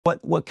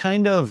What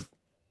kind of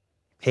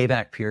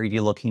payback period are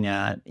you looking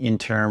at in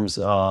terms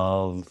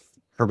of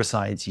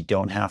herbicides you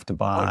don't have to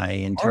buy,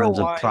 in terms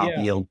of ROI, crop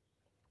yeah. yield?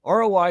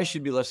 ROI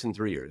should be less than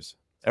 3 years.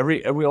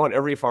 We want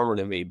every farmer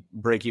to be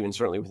break even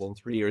certainly within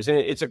 3 years. And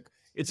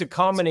it's a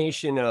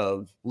combination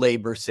of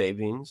labor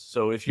savings.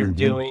 So if you're Hmm.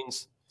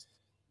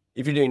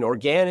 doing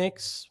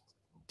organics,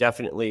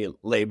 definitely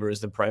labor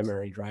is the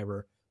primary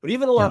driver. But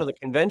even a lot Yeah. of the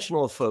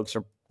conventional folks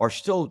are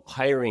still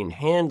hiring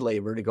hand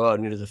labor to go out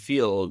into the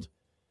field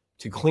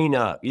to clean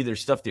up either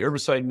stuff the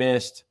herbicide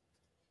missed,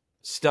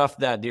 stuff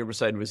that the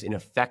herbicide was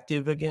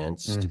ineffective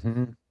against,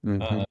 Hmm.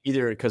 Hmm.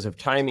 either because of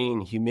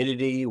timing,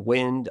 humidity,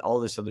 wind,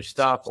 all this other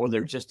stuff, or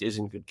there just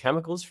isn't good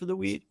chemicals for the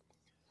weed.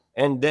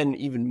 And then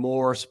even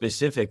more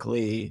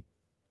specifically,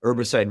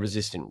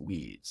 herbicide-resistant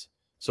weeds.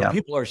 So Yeah.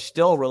 people are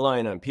still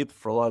relying on people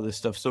for a lot of this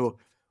stuff. So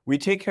we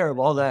take care of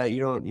all that.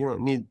 You don't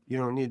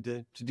need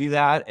to do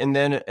that. And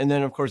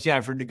then of course, yeah,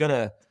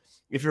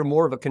 if you're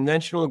more of a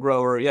conventional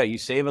grower, yeah, you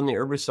save on the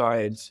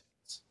herbicides.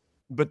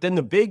 But then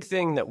the big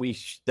thing that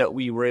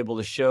we were able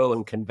to show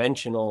in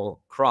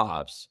conventional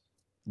crops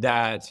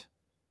that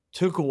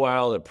took a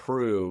while to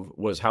prove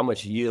was how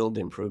much yield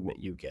improvement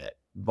you get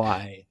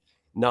by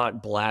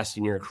not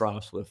blasting your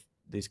crops with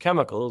these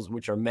chemicals,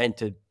 which are meant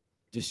to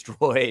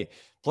destroy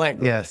plant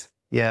growth. Yes.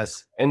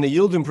 Yes. And the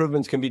yield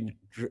improvements can be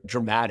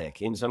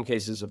dramatic, in some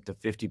cases up to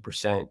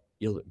 50%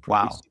 yield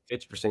improvements, Wow.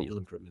 50% yield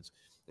improvements.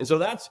 And so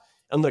that's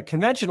on the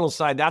conventional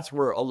side, that's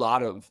where a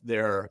lot of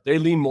they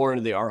lean more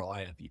into the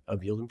ROI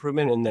of yield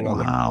improvement. And then on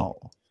the Wow.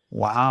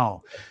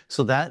 Wow.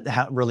 So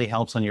that really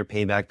helps on your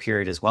payback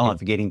period as well,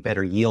 if you're getting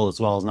better yield as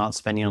well as not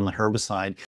spending on the herbicide.